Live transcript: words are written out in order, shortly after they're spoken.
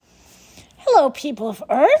Hello, people of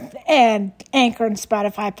Earth and Anchor and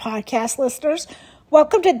Spotify podcast listeners.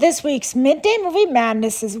 Welcome to this week's Midday Movie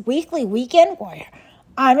Madness's Weekly Weekend Warrior.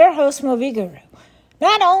 I'm your host, Movie Guru.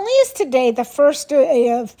 Not only is today the first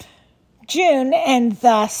day of June and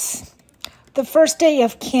thus the first day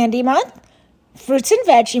of Candy Month, Fruits and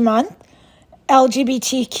Veggie Month,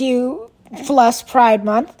 LGBTQ plus Pride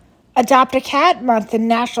Month, Adopt a Cat Month, and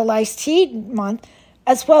National Iced Tea Month,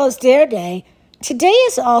 as well as Dare Day, today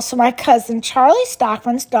is also my cousin Charlie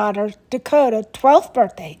Stockman's daughter, Dakota's 12th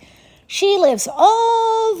birthday. She lives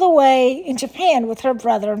all the way in Japan with her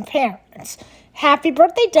brother and parents. Happy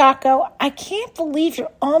birthday, Dako. I can't believe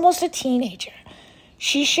you're almost a teenager.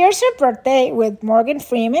 She shares her birthday with Morgan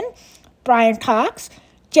Freeman, Brian Cox,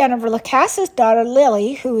 Jennifer Lacasse's daughter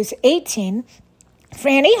Lily, who is 18,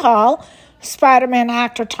 Franny Hall, Spider-Man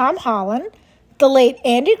actor Tom Holland, the late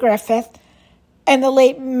Andy Griffith, and the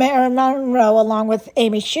late Marilyn Monroe, along with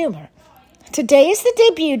Amy Schumer. Today is the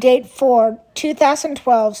debut date for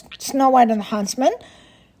 2012's Snow White and the Huntsman,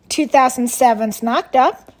 2007's Knocked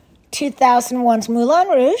Up, 2001's Moulin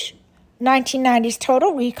Rouge, 1990's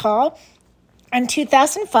Total Recall, and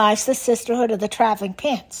 2005's The Sisterhood of the Traveling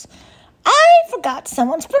Pants. I forgot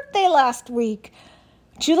someone's birthday last week.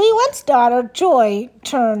 Julie Went's daughter, Joy,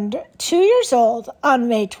 turned 2 years old on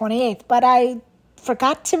May 28th, but I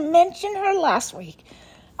forgot to mention her last week.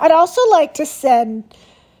 I'd also like to send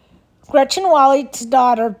Gretchen Wally's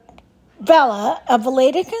daughter, Bella, a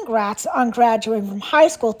belated congrats on graduating from high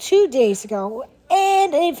school 2 days ago,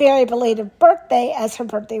 and a very belated birthday, as her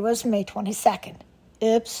birthday was May 22nd.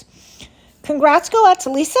 Oops. Congrats go out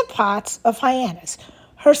to Lisa Potts of Hyannis.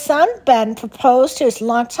 Her son, Ben, proposed to his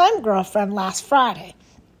longtime girlfriend last Friday.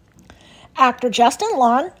 Actor Justin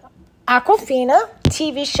Long, Aquafina,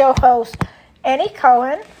 TV show host Annie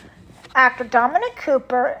Cohen, actor Dominic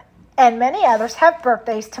Cooper, and many others have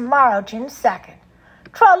birthdays tomorrow, June 2nd.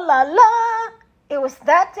 Tra-la-la! It was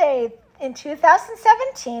that day in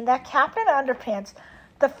 2017 that Captain Underpants,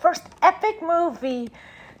 the first epic movie,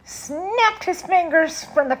 snapped his fingers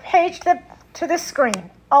from the page to the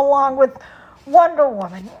screen, along with Wonder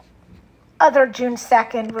Woman. Other June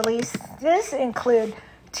 2nd releases include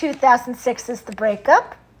 2006's The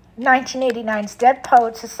Breakup, 1989's Dead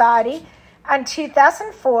Poet Society, and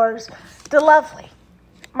 2004's The Lovely.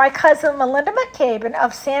 My cousin Melinda McCabe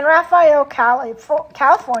of San Rafael,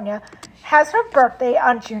 California, has her birthday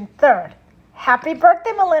on June 3rd. Happy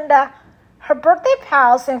birthday, Melinda. Her birthday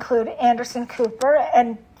pals include Anderson Cooper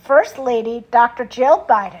and First Lady Dr. Jill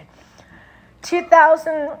Biden.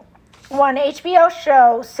 2001 HBO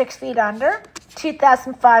show 6 Feet Under,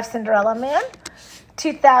 2005 Cinderella Man,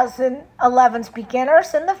 2011's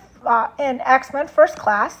Beginners in X-Men First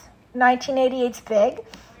Class, 1988's Big,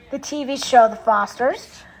 the TV show The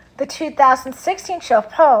Fosters, the 2016 show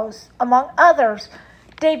Pose, among others,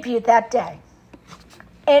 debuted that day.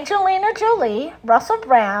 Angelina Jolie, Russell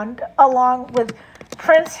Brand, along with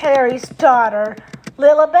Prince Harry's daughter,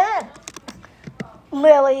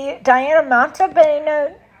 Lily, Diana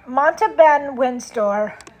Montalban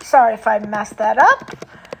Windsor, sorry if I messed that up,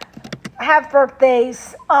 have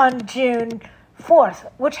birthdays on June 4th,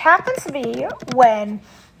 which happens to be when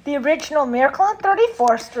the original Miracle on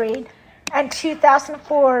 34th Street and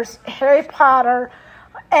 2004's Harry Potter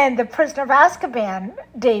and the Prisoner of Azkaban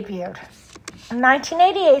debuted.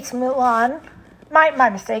 1998's Mulan, my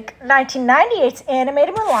mistake, 1998's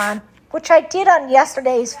animated Mulan, which I did on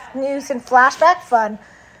yesterday's News and Flashback Fun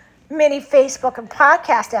mini Facebook and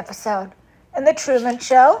podcast episode, and The Truman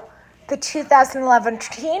Show, the 2011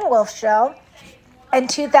 Teen Wolf Show, and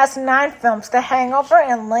 2009 films The Hangover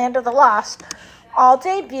and Land of the Lost all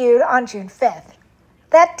debuted on June 5th.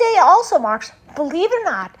 That day also marks, believe it or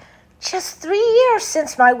not, just 3 years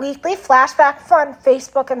since my weekly Flashback Fun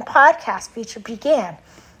Facebook and podcast feature began.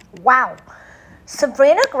 Wow.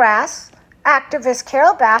 Sabrina Grass, activist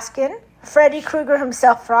Carol Baskin, Freddy Krueger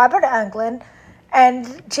himself, Robert Englund,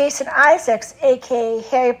 and Jason Isaacs, a.k.a.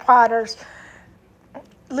 Harry Potter's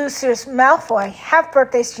Lucius Malfoy, have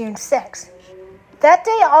birthdays June 6th. That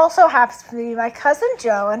day also happens to be my cousin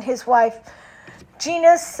Joe and his wife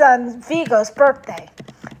Gina's son Vigo's birthday.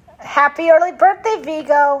 Happy early birthday,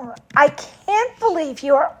 Vigo. I can't believe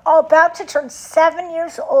you are about to turn 7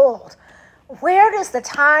 years old. Where does the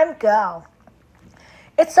time go?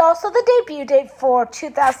 It's also the debut date for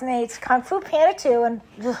 2008's Kung Fu Panda 2 and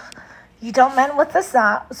You Don't Mess with the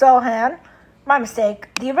Zohan. My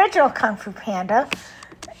mistake. The original Kung Fu Panda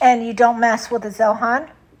and You Don't Mess with the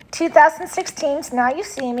Zohan. 2016's Now You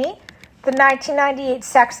See Me. The 1998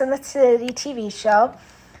 Sex and the City TV show.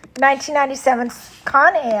 1997's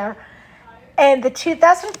Con Air. And the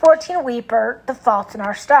 2014 Weeper, The Fault in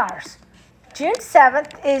Our Stars. June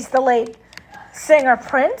 7th is the late singer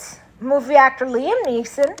Prince, movie actor Liam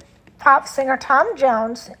Neeson, pop singer Tom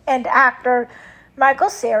Jones, and actor Michael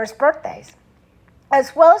Cera's birthdays,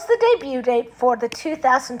 as well as the debut date for the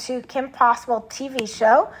 2002 Kim Possible TV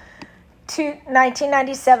show,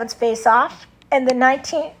 1997's Face Off, and the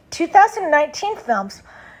 2019 films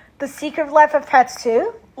The Secret Life of Pets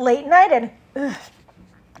 2, Late Night, and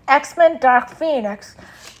X-Men Dark Phoenix,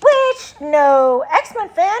 which no X-Men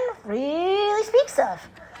fan really speaks of.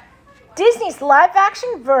 Disney's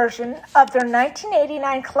live-action version of their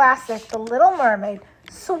 1989 classic, The Little Mermaid,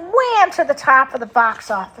 swam to the top of the box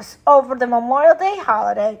office over the Memorial Day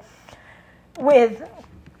holiday with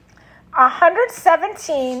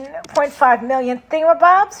 117.5 million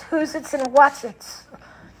thingamabobs, who's its, and what's its.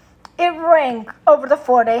 It ranked over the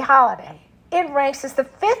 4-day holiday. It ranks as the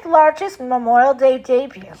 5th largest Memorial Day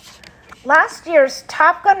debut. Last year's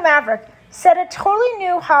Top Gun Maverick set a totally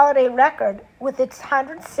new holiday record with its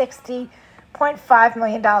 $160.5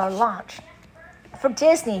 million launch. For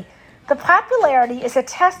Disney, the popularity is a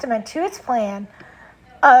testament to its plan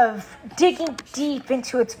of digging deep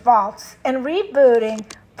into its vaults and rebooting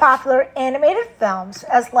popular animated films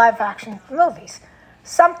as live-action movies,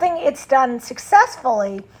 something it's done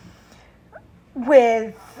successfully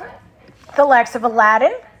with the likes of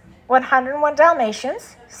Aladdin, 101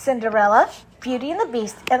 Dalmatians, Cinderella, Beauty and the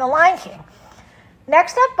Beast, and The Lion King.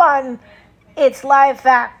 Next up on its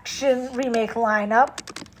live-action remake lineup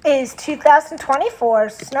is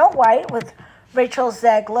 2024's Snow White with Rachel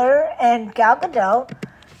Zegler and Gal Gadot,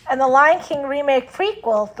 and the Lion King remake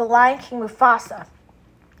prequel, The Lion King Mufasa.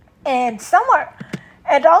 And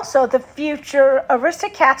also the future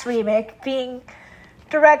Aristocats remake being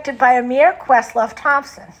directed by Amir Questlove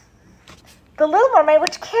Thompson. The Little Mermaid,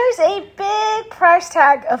 which carries a big price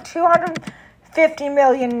tag of $250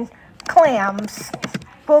 million clams,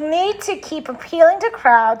 will need to keep appealing to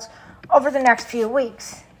crowds over the next few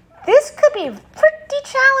weeks. This could be pretty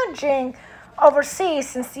challenging overseas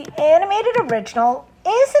since the animated original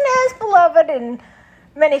isn't as beloved in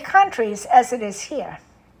many countries as it is here.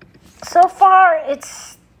 So far,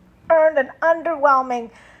 it's earned an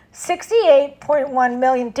underwhelming 68.1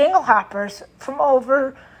 million dinglehoppers from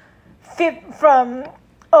over 51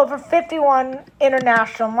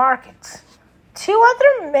 international markets. 2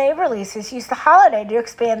 other May releases used the holiday to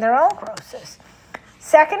expand their own grosses.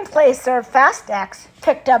 Second placer Fast X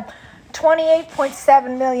picked up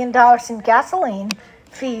 $28.7 million in gasoline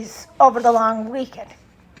fees over the long weekend.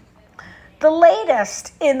 The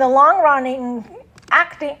latest in the long-running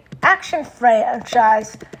action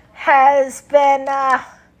franchise has been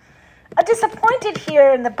disappointed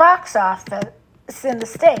here in the box office in the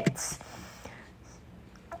States,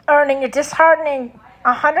 earning a disheartening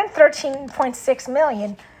 $113.6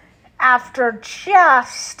 million after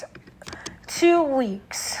just 2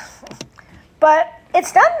 weeks. But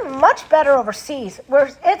it's done much better overseas, where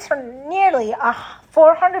it's nearly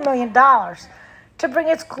 $400 million to bring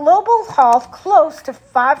its global haul close to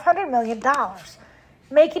 $500 million,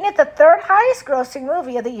 making it the 3rd highest grossing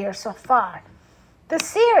movie of the year so far. The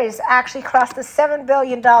series actually crossed the $7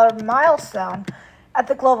 billion milestone at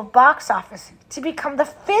the global box office to become the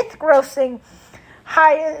 5th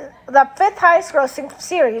highest grossing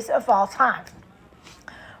series of all time.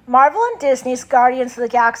 Marvel and Disney's Guardians of the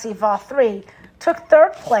Galaxy Vol. 3 took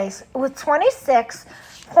 3rd place with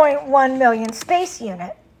 26.1 million space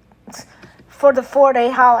units for the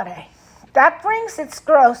 4-day holiday. That brings its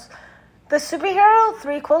gross, the superhero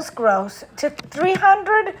threequels gross, to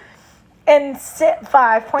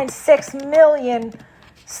 305.6 million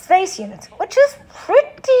space units, which is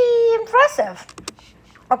pretty impressive.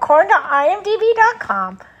 According to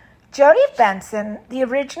IMDb.com, Jodie Benson, the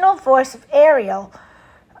original voice of Ariel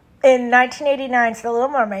in 1989's The Little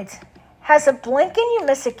Mermaid, has a blink and you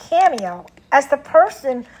miss a cameo as the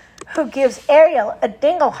person who gives Ariel a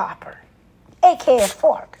dinglehopper, aka a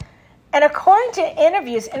fork. And according to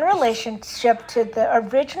interviews in relationship to the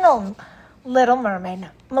original Little Mermaid,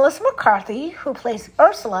 Melissa McCarthy, who plays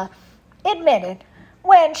Ursula, admitted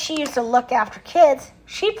when she used to look after kids,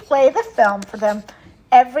 she'd play the film for them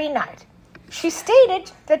every night. She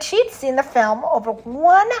stated that she'd seen the film over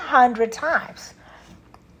 100 times.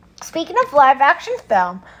 Speaking of live-action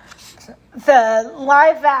film, the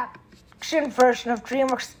live-action version of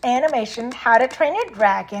DreamWorks animation How to Train Your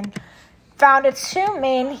Dragon found its 2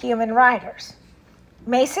 main human writers.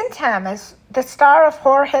 Mason Thomas, the star of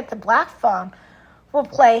horror hit The Black Phone, will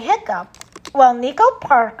play Hiccup, while Nico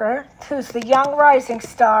Parker, who's the young rising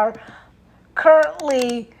star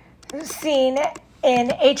currently seen in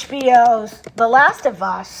HBO's The Last of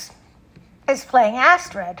Us, is playing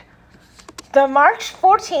Astrid. The March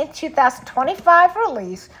 14th, 2025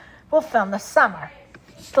 release will film this summer.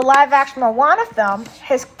 The live-action Moana film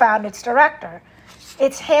has found its director.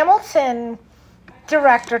 It's Hamilton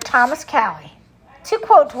director Thomas Calley. To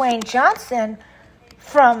quote Dwayne Johnson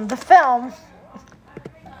from the film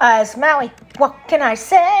as Maui, "What can I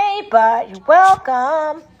say but you're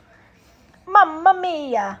welcome? Mamma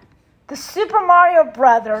mia." The Super Mario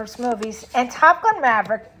Brothers movies and Top Gun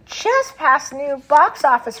Maverick just passed new box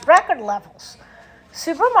office record levels.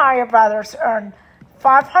 Super Mario Brothers earned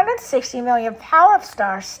 560 million Power-Up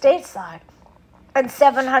stars stateside and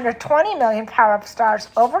 720 million Power-Up stars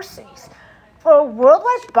overseas for a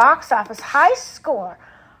worldwide box office high score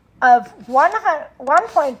of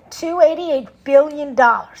 $1.288 billion.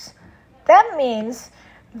 That means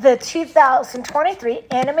the 2023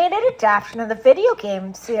 animated adaptation of the video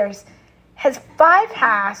game series has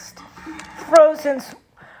bypassed Frozen's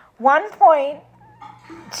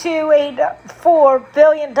 $1.284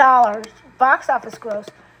 billion box office gross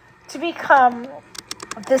to become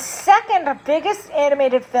the second biggest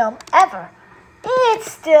animated film ever. It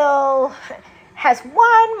still has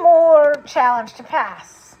one more challenge to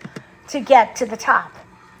pass to get to the top.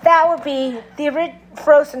 That would be the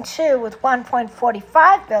Frozen 2 with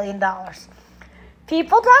 $1.45 billion.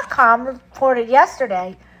 People.com reported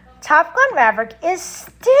yesterday Top Gun Maverick is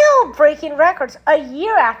still breaking records a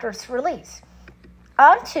year after its release.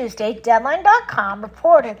 On Tuesday, Deadline.com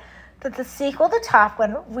reported that the sequel to Top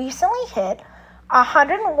Gun recently hit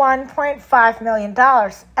 $101.5 million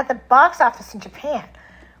at the box office in Japan,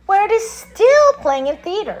 where it is still playing in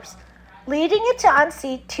theaters, leading it to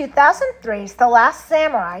unseat 2003's The Last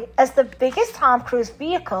Samurai as the biggest Tom Cruise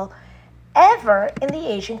vehicle ever in the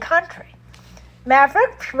Asian country.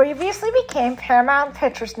 Maverick previously became Paramount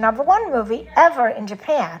Pictures' #1 movie ever in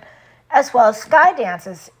Japan, as well as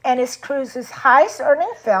Skydance's, and is Cruise's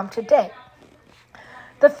highest-earning film to date.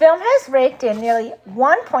 The film has raked in nearly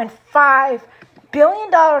 $1.5 billion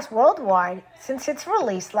worldwide since its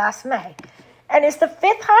release last May, and is the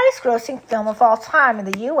 5th highest-grossing film of all time in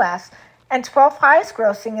the U.S. and 12th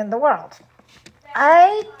highest-grossing in the world.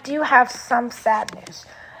 I do have some sad news.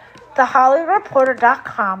 The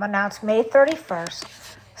HollywoodReporter.com announced May 31st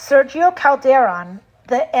Sergio Calderon,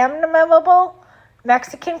 the amiable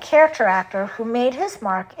Mexican character actor who made his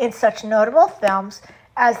mark in such notable films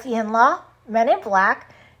as The In-Law, Men in Black,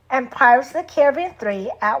 and Pirates of the Caribbean 3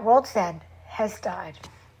 at World's End, has died.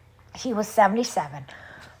 He was 77.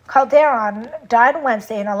 Calderon died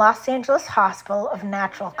Wednesday in a Los Angeles hospital of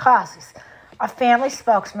natural causes, a family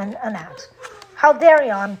spokesman announced.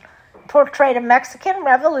 Calderon portrayed a Mexican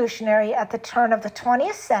revolutionary at the turn of the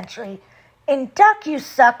 20th century in Duck You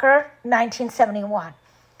Sucker, 1971,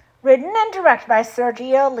 written and directed by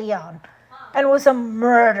Sergio Leone, and was a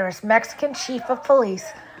murderous Mexican chief of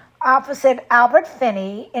police opposite Albert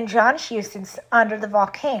Finney in John Huston's Under the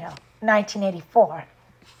Volcano, 1984.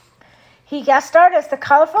 He guest starred as the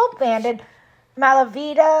colorful bandit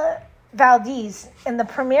Malavida Valdez in the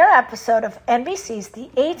premiere episode of NBC's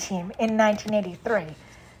The A-Team in 1983,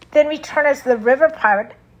 then returned as the river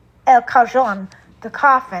pirate El Cajon, the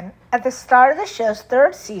Coffin, at the start of the show's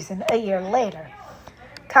 3rd season a year later.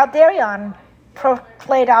 Calderon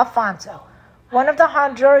played Alfonso, one of the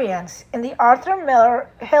Hondurans, in the Arthur Miller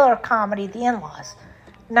Hiller comedy The In-Laws,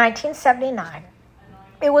 1979.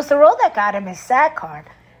 It was the role that got him his SAG card,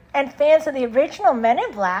 and fans of the original Men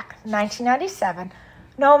in Black, 1997,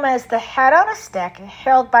 know him as the head on a stick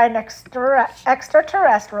held by an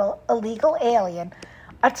extraterrestrial illegal alien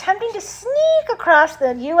attempting to sneak across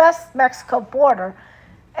the U.S.-Mexico border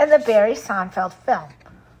in the Barry Sonnenfeld film.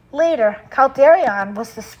 Later, Calderon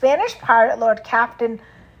was the Spanish pirate Lord Captain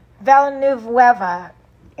Villanueva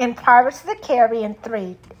in Pirates of the Caribbean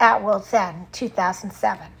 3 at World's End,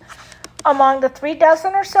 2007. Among the 36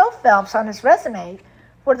 or so films on his resume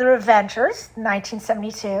were The Revengers,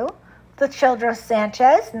 1972, The Children of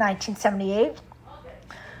Sanchez, 1978,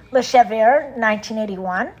 Le Chevalier,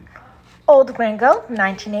 1981, Old Gringo,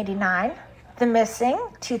 1989, The Missing,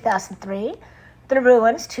 2003, The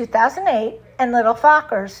Ruins, 2008, and Little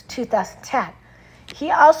Fockers, 2010.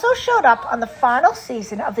 He also showed up on the final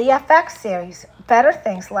season of the FX series Better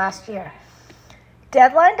Things last year.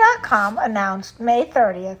 Deadline.com announced May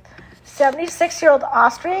 30th 76-year-old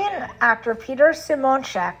Austrian actor Peter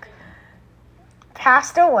Simonchek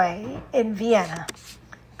passed away in Vienna.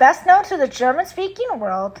 Best known to the German-speaking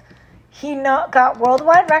world, he got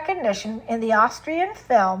worldwide recognition in the Austrian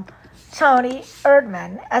film Toni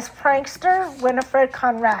Erdmann as prankster Winifred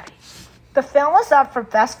Conradi. The film was up for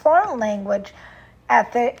Best Foreign Language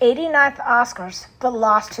at the 89th Oscars, but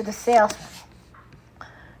lost to The Salesman.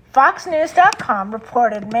 FoxNews.com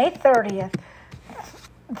reported May 30th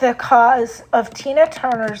the cause of Tina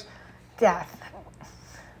Turner's death.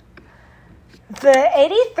 The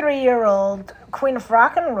 83-year-old Queen of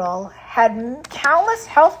Rock and Roll had countless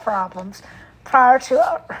health problems prior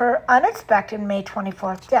to her unexpected May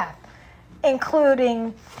 24th death,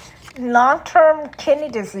 including long-term kidney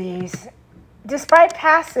disease, despite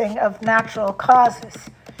passing of natural causes.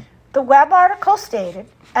 The web article stated,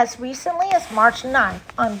 as recently as March 9th,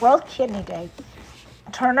 on World Kidney Day,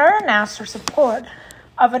 Turner announced her support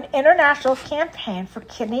of an international campaign for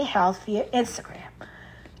kidney health via Instagram.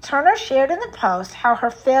 Turner shared in the post how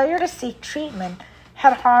her failure to seek treatment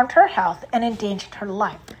had harmed her health and endangered her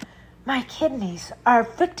life. My kidneys are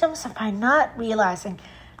victims of my not realizing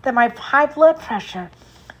that my high blood pressure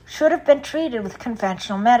should have been treated with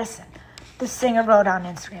conventional medicine, the singer wrote on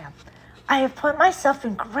Instagram. I have put myself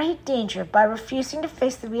in great danger by refusing to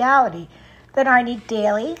face the reality that I need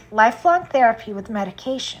daily, lifelong therapy with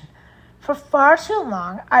medication. For far too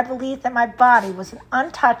long, I believed that my body was an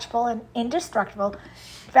untouchable and indestructible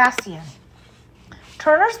bastion.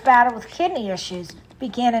 Turner's battle with kidney issues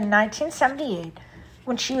began in 1978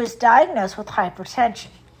 when she was diagnosed with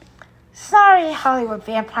hypertension. Sorry, Hollywood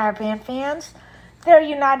Vampire Band fans. Their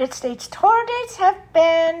United States tour dates have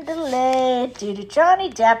been delayed due to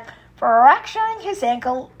Johnny Depp fracturing his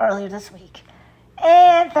ankle earlier this week.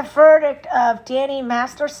 And the verdict of Danny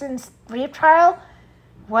Masterson's rape trial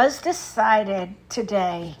was decided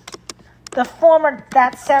today. The former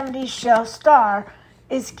That 70s Show star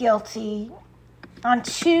is guilty on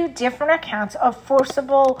 2 different accounts of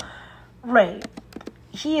forcible rape.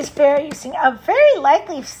 He is facing a very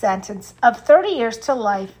likely sentence of 30 years to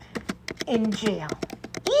life in jail.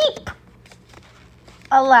 Eep!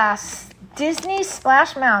 Alas, Disney's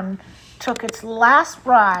Splash Mountain took its last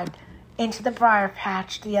ride into the Briar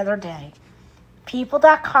Patch the other day.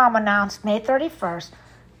 People.com announced May 31st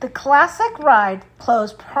the classic ride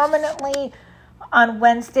closed permanently on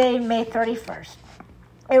Wednesday, May 31st.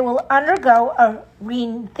 It will undergo a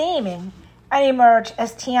retheming and emerge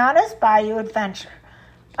as Tiana's Bayou Adventure,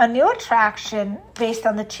 a new attraction based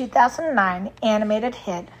on the 2009 animated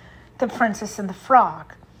hit The Princess and the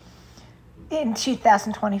Frog in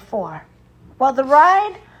 2024. While the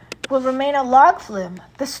ride will remain a log flume,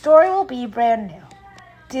 the story will be brand new.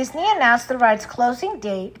 Disney announced the ride's closing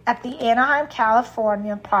date at the Anaheim,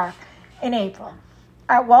 California park in April.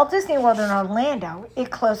 At Walt Disney World in Orlando,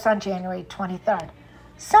 it closed on January 23rd.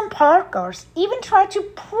 Some parkgoers even tried to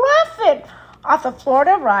profit off the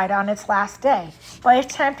Florida ride on its last day by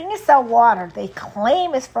attempting to sell water they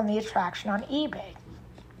claim is from the attraction on eBay.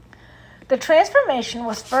 The transformation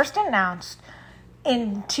was first announced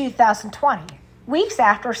in 2020, weeks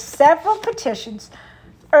after several petitions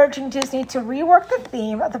urging Disney to rework the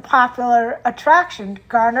theme of the popular attraction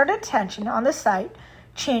garnered attention on the site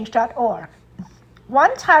change.org.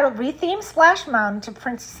 One titled Retheme Splash Mountain to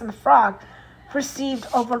Princess and the Frog received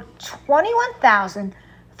over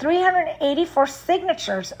 21,384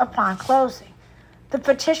 signatures upon closing. The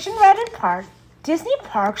petition read in part, Disney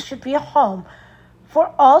parks should be a home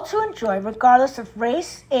for all to enjoy regardless of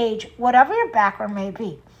race, age, whatever your background may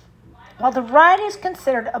be. While the ride is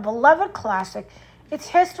considered a beloved classic, its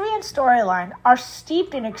history and storyline are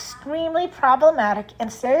steeped in extremely problematic and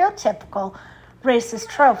stereotypical racist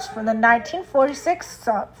tropes from the 1946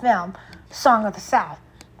 film Song of the South.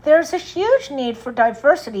 There is a huge need for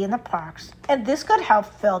diversity in the parks, and this could help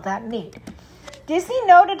fill that need. Disney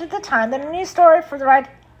noted at the time that a new story for the ride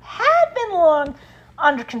had been long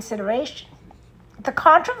under consideration. The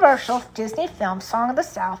controversial Disney film Song of the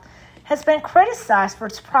South has been criticized for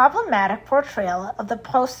its problematic portrayal of the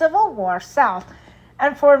post-Civil War South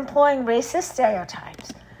and for employing racist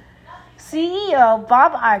stereotypes. CEO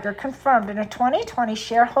Bob Iger confirmed in a 2020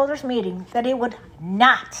 shareholders meeting that it would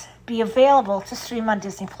not be available to stream on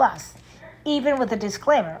Disney+, even with a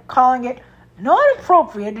disclaimer, calling it not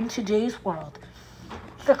appropriate in today's world.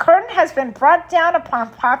 The curtain has been brought down upon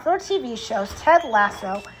popular TV shows Ted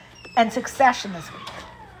Lasso and Succession this week.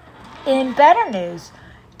 In better news,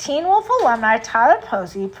 Teen Wolf alumni Tyler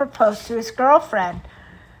Posey proposed to his girlfriend,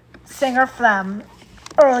 singer Flem,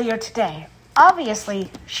 earlier today.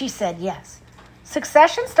 Obviously, she said yes.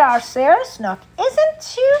 Succession star Sarah Snook isn't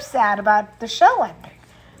too sad about the show ending.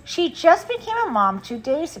 She just became a mom 2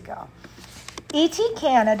 days ago.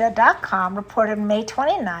 ETCanada.com reported May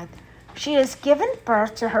 29th she has given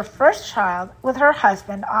birth to her first child with her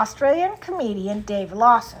husband, Australian comedian Dave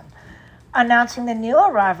Lawson, announcing the new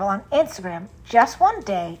arrival on Instagram just 1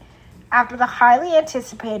 day after the highly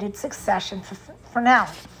anticipated Succession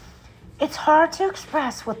finale. It's hard to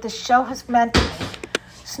express what this show has meant to me.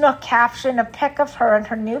 Snook captioned a pic of her and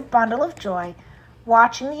her new bundle of joy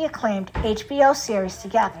watching the acclaimed HBO series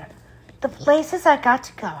together. The places I got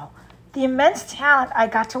to go, the immense talent I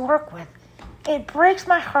got to work with. It breaks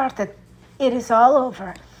my heart that it is all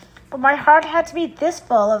over, but my heart had to be this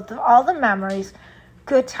full of all the memories,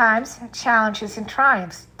 good times, challenges, and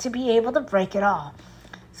triumphs to be able to break it all.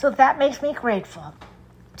 So that makes me grateful.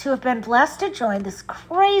 To have been blessed to join this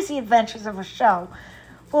crazy adventures of a show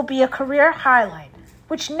will be a career highlight,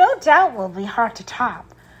 which no doubt will be hard to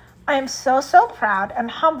top. I am so proud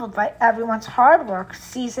and humbled by everyone's hard work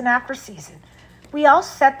season after season. We all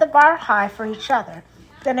set the bar high for each other,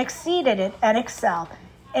 then exceeded it and excelled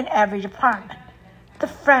in every department. The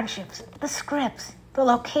friendships, the scripts, the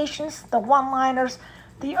locations, the one-liners,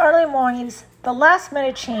 the early mornings, the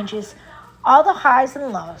last-minute changes, all the highs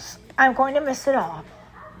and lows. I'm going to miss it all.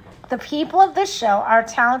 The people of this show are a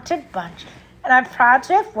talented bunch, and I'm proud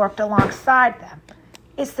to have worked alongside them.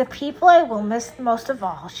 It's the people I will miss most of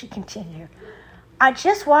all, she continued. I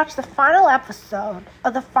just watched the final episode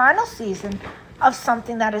of the final season of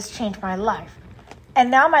something that has changed my life,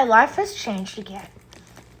 and now my life has changed again.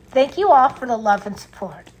 Thank you all for the love and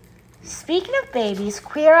support. Speaking of babies,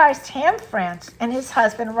 Queer Eye's Tam France and his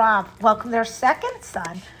husband Rob welcomed their second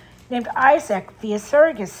son, named Isaac, via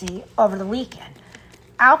surrogacy over the weekend.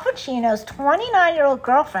 Al Pacino's 29-year-old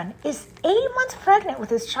girlfriend is 8 months pregnant with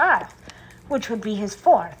his child, which would be his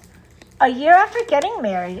fourth. A year after getting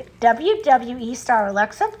married, WWE star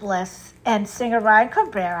Alexa Bliss and singer Ryan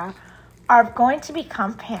Cabrera are going to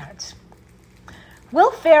become parents.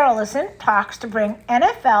 Will Ferrell is in talks to bring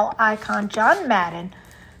NFL icon John Madden,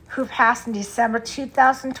 who passed in December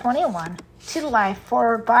 2021, to life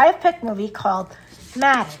for a biopic movie called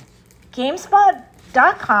Madden.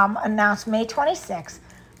 GameSpot.com announced May 26,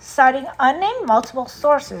 citing unnamed multiple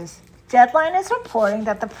sources. Deadline is reporting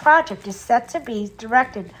that the project is set to be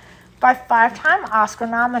directed by 5-time Oscar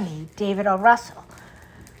nominee David O. Russell.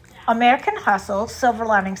 American Hustle, Silver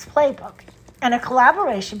Linings Playbook, and a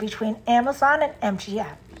collaboration between Amazon and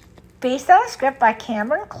MGM. Based on a script by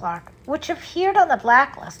Cameron Clark, which appeared on the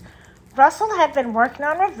blacklist, Russell had been working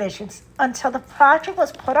on revisions until the project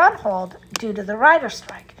was put on hold due to the writer's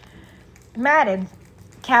strike. Madden,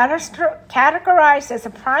 categorized as a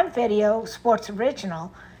Prime Video sports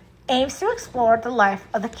original, aims to explore the life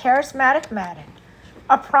of the charismatic Madden,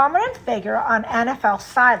 a prominent figure on NFL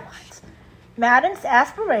sidelines. Madden's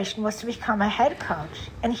aspiration was to become a head coach,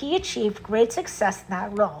 and he achieved great success in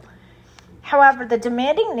that role. However, the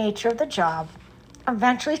demanding nature of the job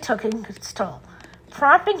eventually took its toll,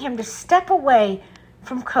 prompting him to step away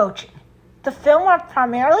from coaching. The film will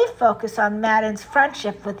primarily focus on Madden's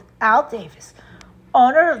friendship with Al Davis,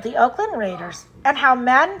 owner of the Oakland Raiders, and how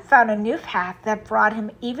Madden found a new path that brought him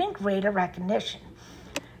even greater recognition.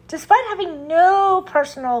 Despite having no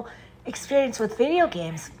personal experience with video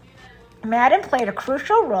games, Madden played a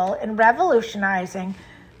crucial role in revolutionizing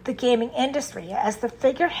the gaming industry as the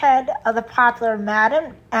figurehead of the popular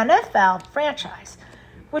Madden NFL franchise,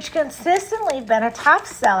 which consistently been a top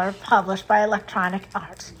seller published by Electronic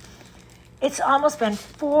Arts. It's almost been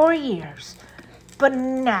 4 years, but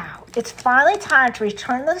now it's finally time to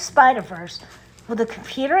return to the Spider-Verse with the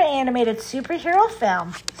computer-animated superhero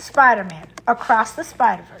film Spider-Man Across the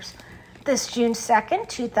Spider-Verse. This June 2nd,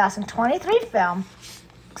 2023 film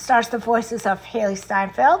stars the voices of Haley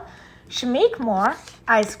Steinfeld, Shameik Moore,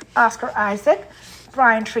 Oscar Isaac,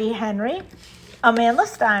 Brian Tree Henry, Amanda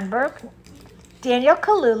Steinberg, Daniel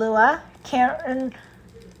Kaluuya, Karan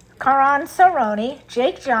Saroni,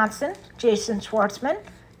 Jake Johnson, Jason Schwartzman,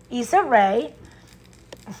 Issa Rae,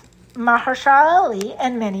 Mahershala Ali,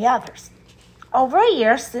 and many others. Over a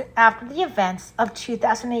year after the events of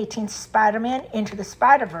 2018's Spider-Man Into the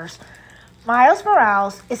Spider-Verse, Miles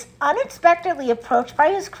Morales is unexpectedly approached by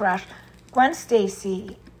his crush, Gwen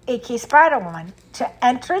Stacy, aka Spider-Woman, to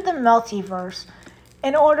enter the multiverse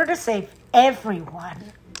in order to save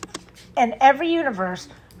everyone and every universe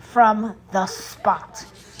from the Spot.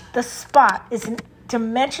 The Spot is a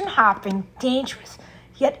dimension-hopping, dangerous,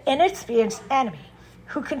 yet inexperienced enemy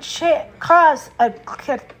who can cause a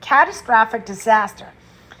catastrophic disaster.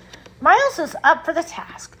 Miles is up for the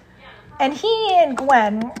task, and he and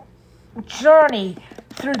Gwen journey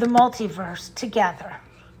through the multiverse together.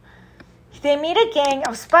 They meet a gang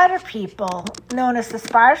of spider people known as the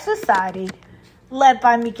Spider Society, led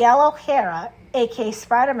by Miguel O'Hara, aka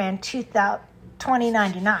Spider-Man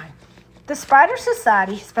 2099. The Spider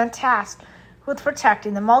Society has been tasked with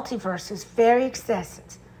protecting the multiverse's very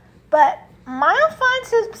existence, but Miles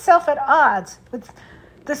finds himself at odds with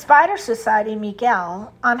the Spider Society and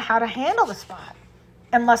Miguel on how to handle the Spot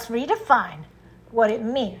and must redefine what it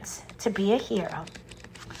means to be a hero.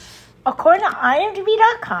 According to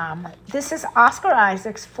IMDb.com, this is Oscar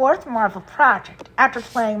Isaac's fourth Marvel project after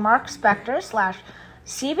playing Mark Spector /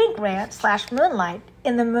 Stephen Grant / Moonlight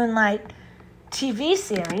in the Moonlight TV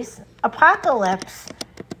series, Apocalypse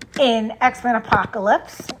in X-Men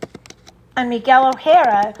Apocalypse, and Miguel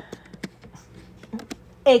O'Hara,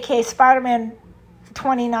 aka Spider-Man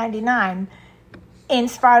 2099, in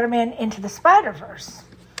Spider-Man Into the Spider-Verse.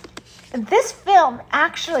 This film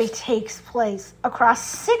actually takes place across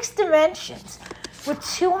 6 dimensions with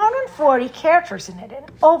 240 characters in it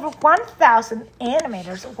and over 1,000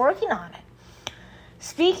 animators working on it.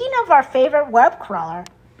 Speaking of our favorite web crawler,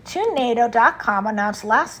 Toonado.com announced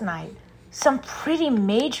last night some pretty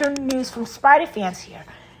major news from Spidey fans here,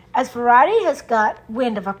 as Variety has got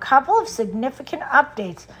wind of a couple of significant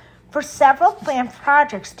updates for several planned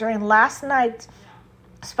projects during last night's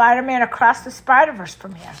Spider-Man Across the Spider-Verse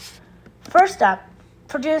premiere. First up,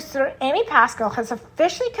 producer Amy Pascal has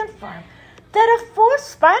officially confirmed that a fourth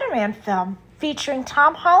Spider-Man film featuring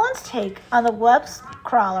Tom Holland's take on the web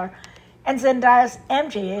crawler and Zendaya's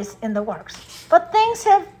MJ is in the works. But things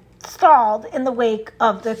have stalled in the wake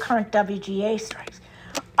of the current WGA strikes.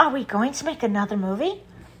 Are we going to make another movie?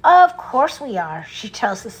 Of course we are, she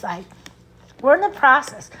tells the site. We're in the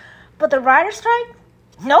process, but the writer's strike?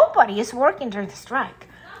 Nobody is working during the strike.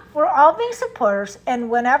 We're all being supporters, and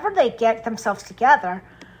whenever they get themselves together,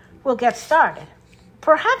 we'll get started.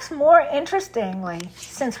 Perhaps more interestingly,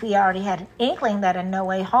 since we already had an inkling that a No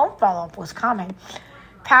Way Home follow-up was coming,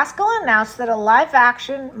 Pascal announced that a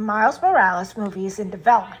live-action Miles Morales movie is in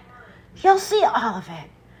development. You'll see all of it,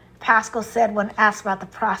 Pascal said when asked about the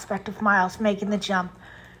prospect of Miles making the jump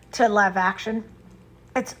to live action.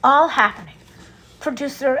 It's all happening.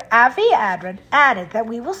 Producer Avi Adrid added that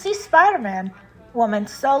we will see Spider-Man Woman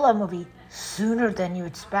solo movie sooner than you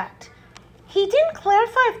expect. He didn't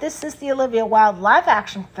clarify if this is the Olivia Wilde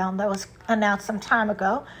live-action film that was announced some time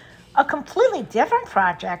ago, a completely different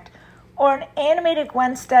project, or an animated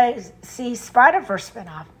Gwen Stacy Spider-Verse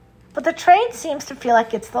spinoff, but the trade seems to feel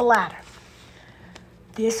like it's the latter.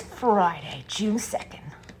 This Friday, June 2nd,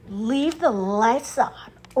 leave the lights on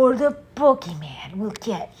or the boogeyman will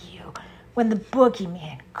get you when the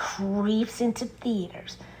boogeyman creeps into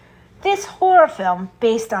theaters. This horror film,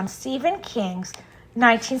 based on Stephen King's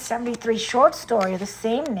 1973 short story of the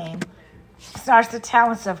same name, stars the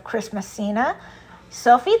talents of Chris Messina,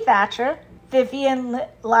 Sophie Thatcher, Vivian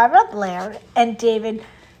Lyra Blair, and David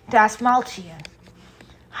Dastmalchian.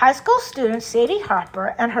 High school student Sadie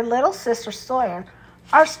Harper and her little sister Sawyer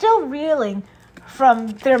are still reeling from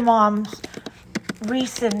their mom's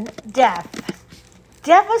recent death.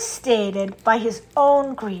 Devastated by his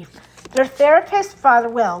own grief, their therapist, Father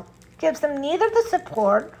Will, gives them neither the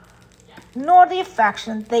support nor the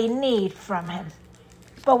affection they need from him.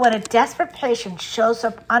 But when a desperate patient shows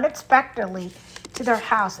up unexpectedly to their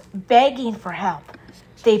house begging for help,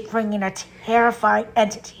 they bring in a terrifying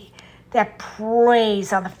entity that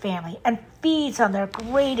preys on the family and feeds on their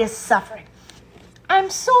greatest suffering. I'm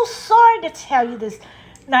so sorry to tell you this,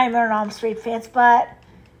 Nightmare on Elm Street fans, but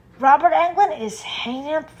Robert Englund is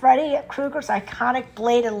hanging up Freddy Krueger's iconic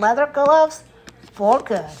blade and leather gloves for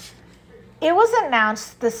good. It was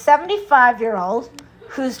announced the 75-year-old,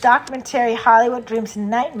 whose documentary Hollywood Dreams and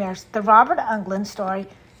Nightmares, the Robert Englund story,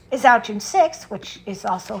 is out June 6th, which is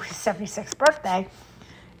also his 76th birthday,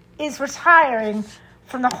 is retiring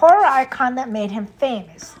from the horror icon that made him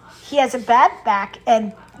famous. He has a bad back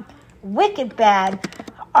and wicked bad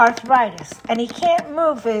arthritis, and he can't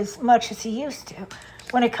move as much as he used to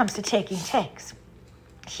when it comes to taking takes.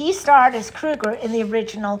 He starred as Krueger in the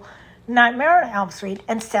original Nightmare on Elm Street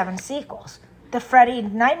and 7 sequels, the Freddy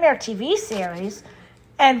Nightmare TV series,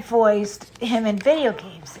 and voiced him in video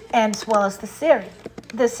games, as well as the series,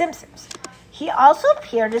 The Simpsons. He also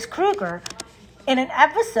appeared as Krueger in an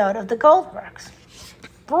episode of The Goldbergs.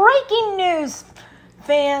 Breaking news,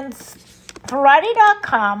 fans!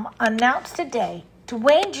 Variety.com announced today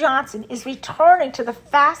Dwayne Johnson is returning to the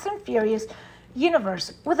Fast and Furious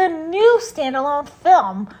universe with a new standalone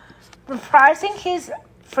film reprising his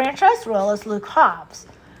franchise role as Luke Hobbs.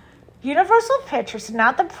 Universal Pictures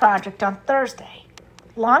announced the project on Thursday.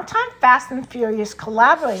 Longtime Fast and Furious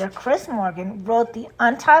collaborator Chris Morgan wrote the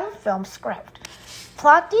untitled film script.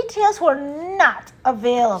 Plot details were not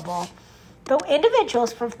available, though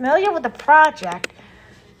individuals familiar with the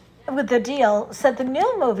deal said the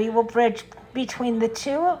new movie will bridge between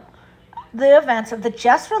the events of the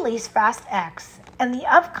just-released Fast X and the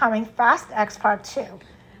upcoming Fast X Part 2,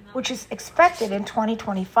 which is expected in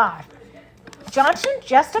 2025. Johnson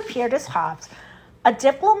just appeared as Hobbs, a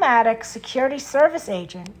diplomatic security service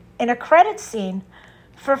agent, in a credit scene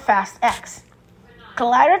for Fast X.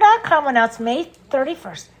 Collider.com announced May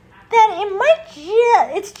 31st that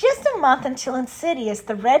it's just a month until Insidious,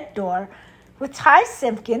 The Red Door, with Ty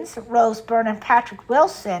Simpkins, Rose Byrne, and Patrick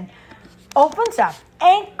Wilson, opens up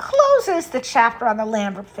and closes the chapter on the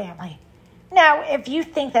Lambert family. Now, if you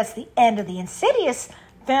think that's the end of the Insidious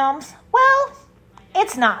films, well,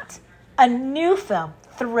 it's not. A new film,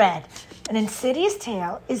 Thread, an Insidious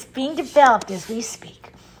tale, is being developed as we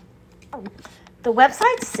speak. The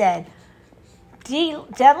website said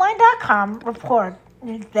Deadline.com reported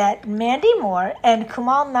that Mandy Moore and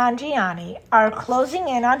Kumail Nanjiani are closing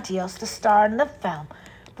in on deals to star in the film,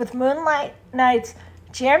 with Moonlight Night's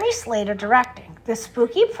Jeremy Slater directing the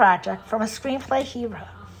spooky project from a screenplay he wrote.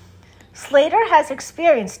 Slater has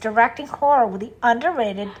experience directing horror with the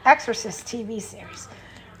underrated Exorcist TV series,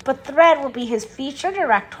 but Thread will be his feature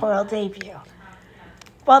directorial debut.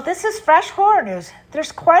 While this is fresh horror news,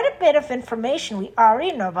 there's quite a bit of information we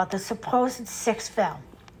already know about the supposed sixth film.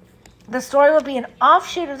 The story will be an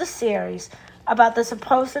offshoot of the series about the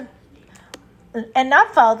supposed and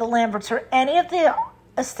not follow the Lamberts or any of the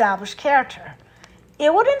established character.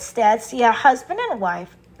 It would instead see a husband and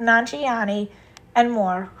wife, Nanjiani and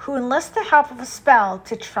Moore, who enlist the help of a spell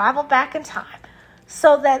to travel back in time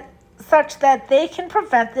such that they can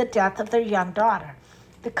prevent the death of their young daughter.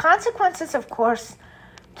 The consequences, of course,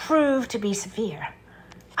 prove to be severe.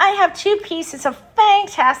 I have two pieces of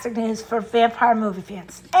fantastic news for vampire movie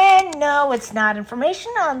fans. And no, it's not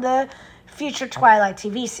information on the future Twilight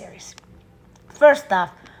TV series. First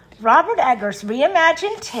off, Robert Eggers'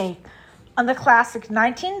 reimagined take on the classic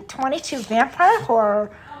 1922 vampire horror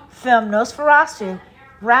film Nosferatu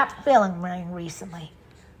wrapped filming recently.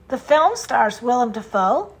 The film stars Willem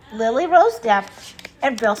Dafoe, Lily Rose Depp,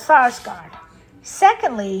 and Bill Skarsgård.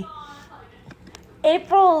 Secondly,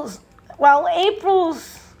 April's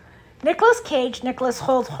Nicolas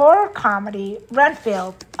Holt horror comedy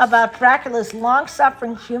Renfield about Dracula's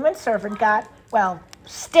long-suffering human servant got,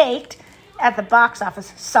 staked at the box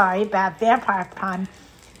office. Sorry, bad vampire pun.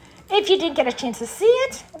 If you didn't get a chance to see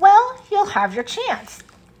it, well, you'll have your chance.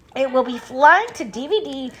 It will be flying to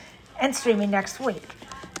DVD and streaming next week.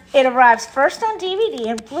 It arrives first on DVD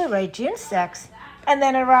and Blu-ray June 6th, and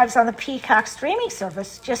then arrives on the Peacock streaming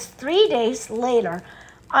service just 3 days later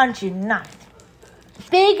on June 9th.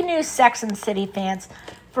 Big news, Sex and the City fans.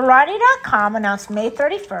 Variety.com announced May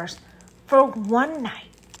 31st for one night,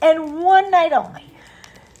 and one night only,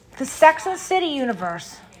 the Sex and the City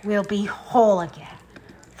universe will be whole again.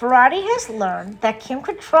 Variety has learned that Kim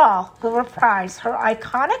Catrall will reprise her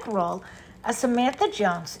iconic role as Samantha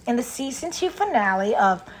Jones in the season 2 finale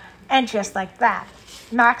of And Just Like That,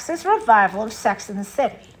 Max's revival of Sex and the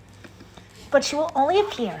City. But she will only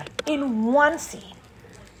appear in one scene.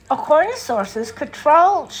 According to sources,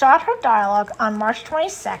 Catrall shot her dialogue on March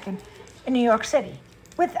 22nd in New York City,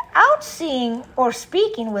 without seeing or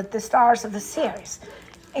speaking with the stars of the series,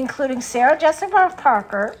 including Sarah Jessica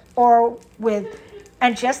Parker or with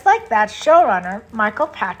And Just Like That showrunner Michael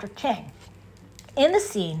Patrick King. In the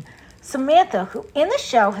scene, Samantha, who in the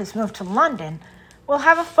show has moved to London, will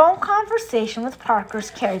have a phone conversation with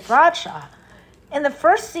Parker's Carrie Bradshaw. In the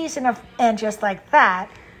first season of And Just Like That,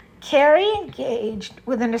 Carrie engaged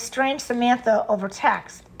with an estranged Samantha over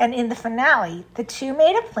text, and in the finale, the two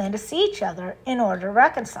made a plan to see each other in order to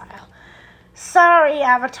reconcile. Sorry,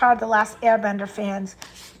 Avatar: The Last Airbender fans,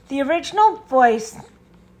 the original voice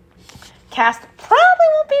cast probably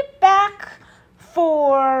won't be back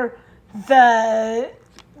for the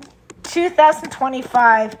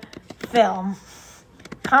 2025 film.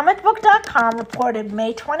 Comicbook.com reported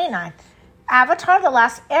May 29th, Avatar: The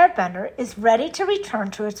Last Airbender is ready to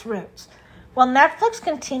return to its roots. While Netflix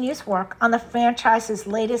continues work on the franchise's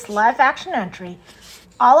latest live-action entry,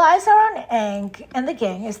 all eyes are on Aang and the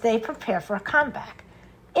gang as they prepare for a comeback.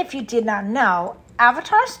 If you did not know,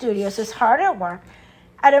 Avatar Studios is hard at work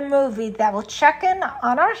at a movie that will check in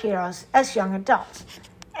on our heroes as young adults.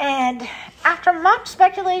 And after much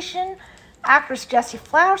speculation, actress Jessie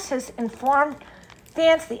Flowers has informed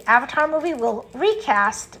fans the Avatar movie will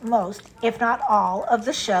recast most, if not all, of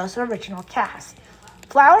the show's original cast.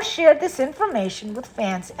 Flowers shared this information with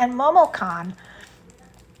fans and MomoCon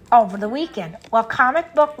over the weekend, while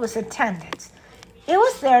Comic Book was in attendance. It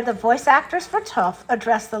was there the voice actors for Toph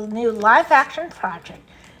addressed the new live-action project,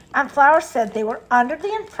 and Flowers said they were under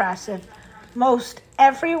the impression most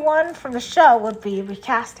everyone from the show would be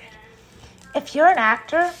recasted. If you're an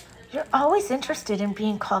actor, you're always interested in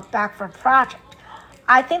being called back for a project.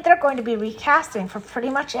 I think they're going to be recasting for pretty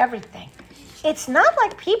much everything. It's not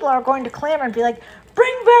like people are going to clamor and be like,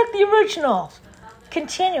 bring back the originals.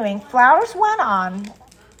 Continuing, Flowers went on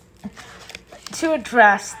to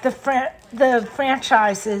address the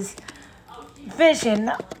franchise's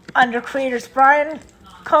vision under creators Brian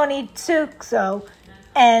Konietzko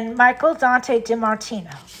and Michael Dante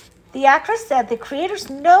DiMartino. The actress said the creators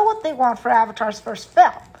know what they want for Avatar's first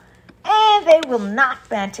film, and they will not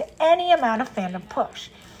bend to any amount of fandom push.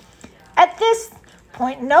 At this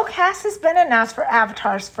point, no cast has been announced for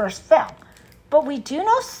Avatar's first film, but we do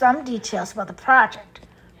know some details about the project.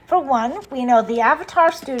 For one, we know the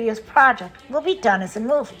Avatar Studios project will be done as a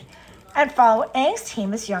movie and follow Aang's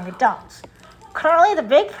team as young adults. Currently, the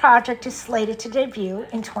big project is slated to debut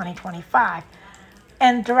in 2025,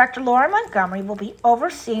 and director Laura Montgomery will be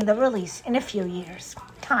overseeing the release in a few years'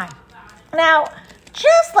 time. Now,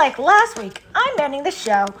 just like last week, I'm ending the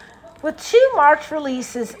show with 2 March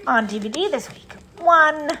releases on DVD this week.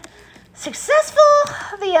 One successful,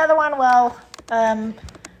 the other one,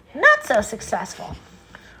 not so successful.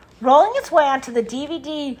 Rolling its way onto the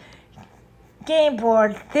DVD game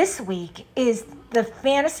board this week is the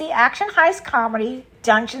fantasy action heist comedy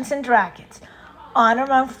Dungeons & Dragons, Honor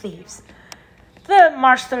Among Thieves. The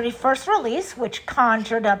March 31st release, which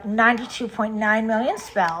conjured up 92.9 million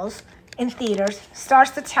spells in theaters,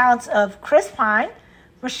 stars the talents of Chris Pine,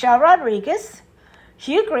 Michelle Rodriguez,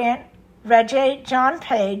 Hugh Grant, Regé John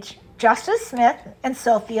Page, Justice Smith, and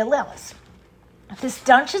Sophia Lillis. This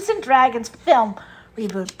Dungeons & Dragons film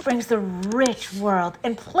reboot brings the rich world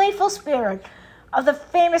and playful spirit of the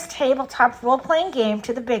famous tabletop role-playing game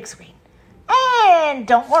to the big screen. And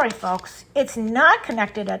don't worry, folks, it's not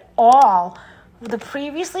connected at all with the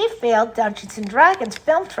previously failed Dungeons & Dragons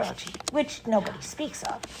film trilogy, which nobody speaks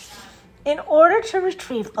of. In order to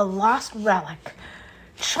retrieve a lost relic,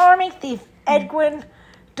 charming thief Edwin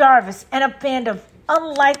Darvis and a band of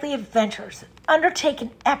unlikely adventurers undertake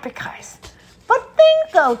an epic heist. But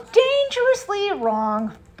things go dangerously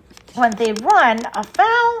wrong when they run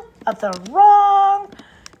afoul of the wrong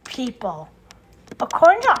people.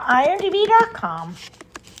 According to IMDb.com,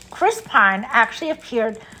 Chris Pine actually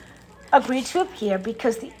agreed to appear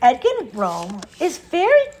because the Edgar role is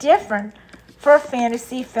very different for a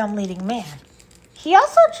fantasy film leading man. He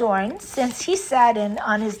also joined since he sat in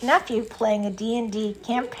on his nephew playing a D&D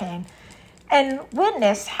campaign and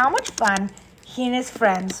witnessed how much fun he and his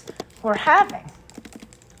friends were having.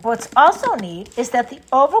 What's also neat is that the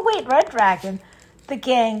overweight red dragon the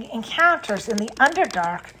gang encounters in the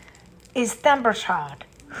Underdark is Thunderchild,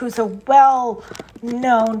 who's a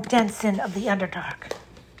well-known denizen of the Underdark.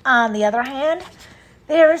 On the other hand,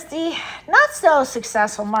 there is the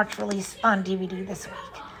not-so-successful March release on DVD this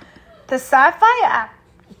week. The sci-fi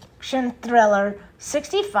action thriller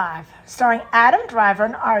 65, starring Adam Driver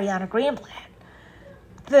and Ariana Greenblatt.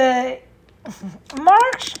 The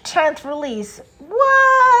March 10th release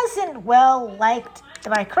wasn't well liked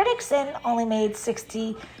by critics and only made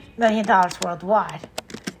 $60 million worldwide.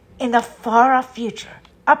 In the far-off future,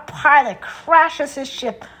 a pilot crashes his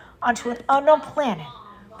ship onto an unknown planet,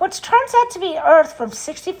 which turns out to be Earth from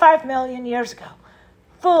 65 million years ago,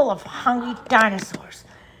 full of hungry dinosaurs.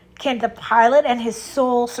 Can the pilot and his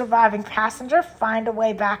sole surviving passenger find a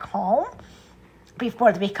way back home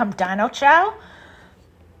before they become Dino Chow?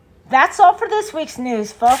 That's all for this week's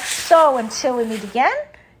news, folks. So until we meet again,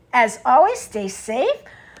 as always, stay safe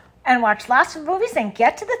and watch lots of movies and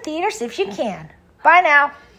get to the theaters if you can. Bye now.